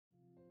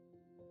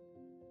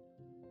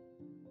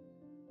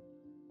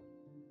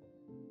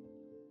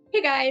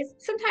Hey guys,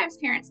 sometimes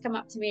parents come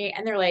up to me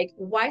and they're like,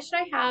 why should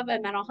I have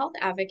a mental health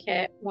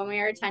advocate when we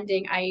are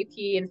attending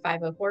IEP and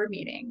 504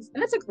 meetings?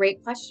 And that's a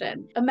great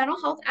question. A mental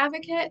health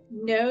advocate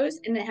knows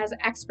and it has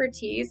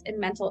expertise in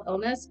mental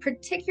illness,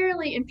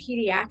 particularly in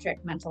pediatric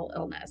mental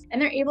illness.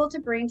 And they're able to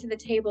bring to the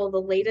table the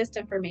latest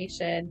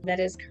information that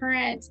is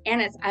current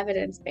and it's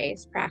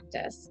evidence-based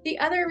practice. The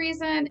other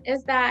reason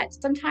is that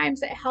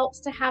sometimes it helps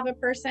to have a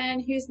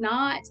person who's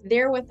not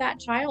there with that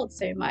child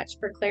so much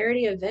for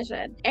clarity of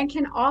vision and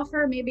can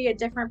offer maybe a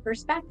different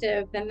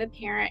perspective than the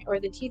parent or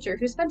the teacher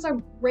who spends a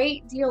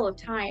great deal of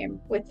time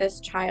with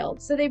this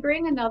child. So they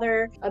bring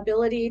another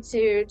ability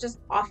to just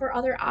offer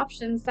other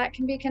options that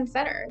can be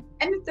considered.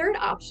 And the third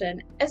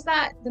option is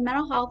that the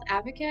mental health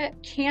advocate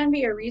can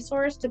be a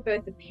resource to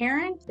both the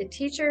parent, the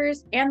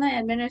teachers, and the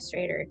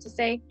administrator to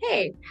say,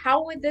 hey,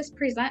 how would this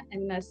present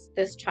in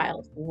this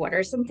child? What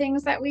are some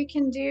things that we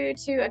can do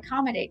to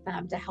accommodate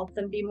them to help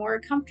them be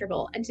more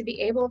comfortable and to be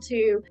able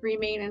to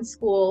remain in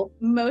school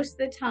most of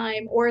the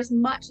time or as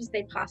much as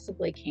they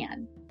possibly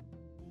can?